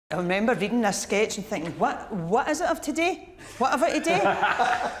I remember reading this sketch and thinking, what is it of today? What have I today?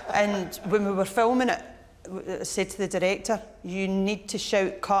 And when we were filming it, I said to the director, you need to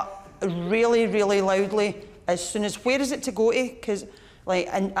shout cut really, really loudly as soon as, where is it to go to? Because, like,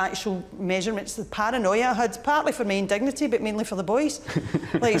 in actual measurements, the paranoia I had, partly for my own dignity, but mainly for the boys.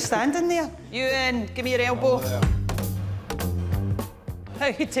 Like, standing there, you in, give me your elbow. How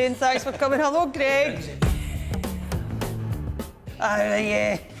you doing? Thanks for coming. Hello, Greg.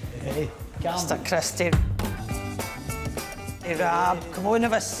 Yeah. Hey, Mr. Christie. Hey, Rab, come on,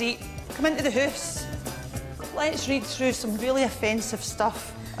 have a seat. Come into the house. Let's read through some really offensive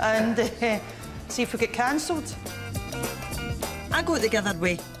stuff and see if we get cancelled. I got together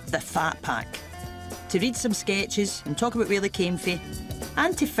with the Fat Pack to read some sketches and talk about where they came from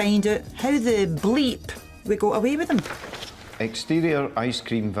and to find out how the bleep we got away with them. Exterior ice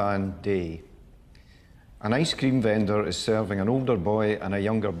cream van day. An ice cream vendor is serving an older boy and a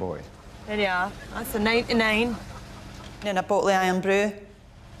younger boy. There you are. That's a 99. And a bottle of Iron Brew.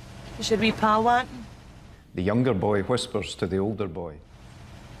 Should we pal that? The younger boy whispers to the older boy.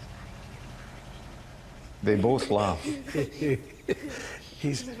 They both laugh.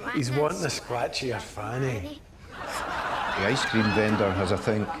 He's wanting to scratch your fanny. The ice cream vendor has a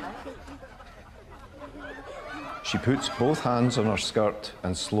think. She puts both hands on her skirt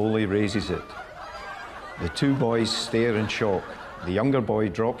and slowly raises it. The two boys stare in shock. The younger boy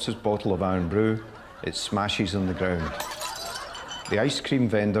drops his bottle of Iron Brew. It smashes on the ground. The ice cream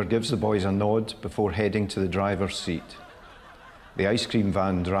vendor gives the boys a nod before heading to the driver's seat. The ice cream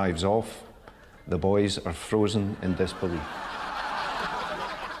van drives off. The boys are frozen in disbelief.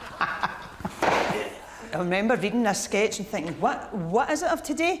 I remember reading this sketch and thinking, what is it of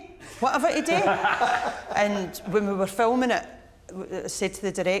today? What have I today? And when we were filming it, I said to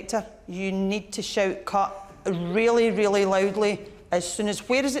the director, you need to shout cut really, really loudly as soon as,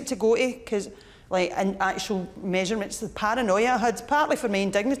 where is it to go to? Because, like, in actual measurements, the paranoia I had, partly for my own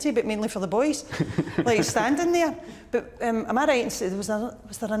dignity, but mainly for the boys. Like, standing there. But am I right in saying, was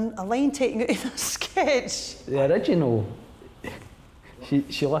there a line taken out of the sketch? The original,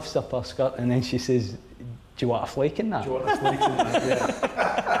 she lifts up her skirt and then she says, do you want a flake in that? Do you want a flake in that?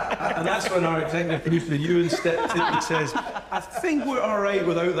 Yeah. And that's when our executive producer, Ewan, steps in and says, I think we're all right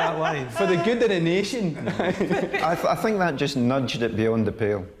without that line. For the good of the nation. I think that just nudged it beyond the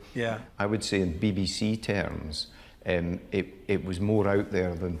pale. Yeah. I would say in BBC terms, it was more out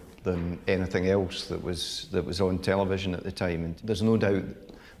there than anything else that was on television at the time. And there's no doubt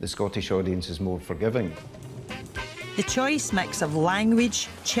the Scottish audience is more forgiving. The choice mix of language,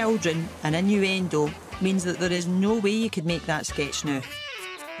 children and innuendo means that there is no way you could make that sketch now.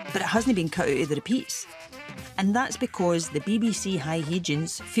 But it hasn't been cut out of the repeats. And that's because the BBC high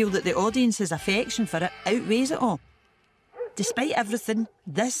agents feel that the audience's affection for it outweighs it all. Despite everything,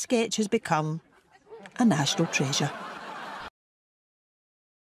 this sketch has become a national treasure.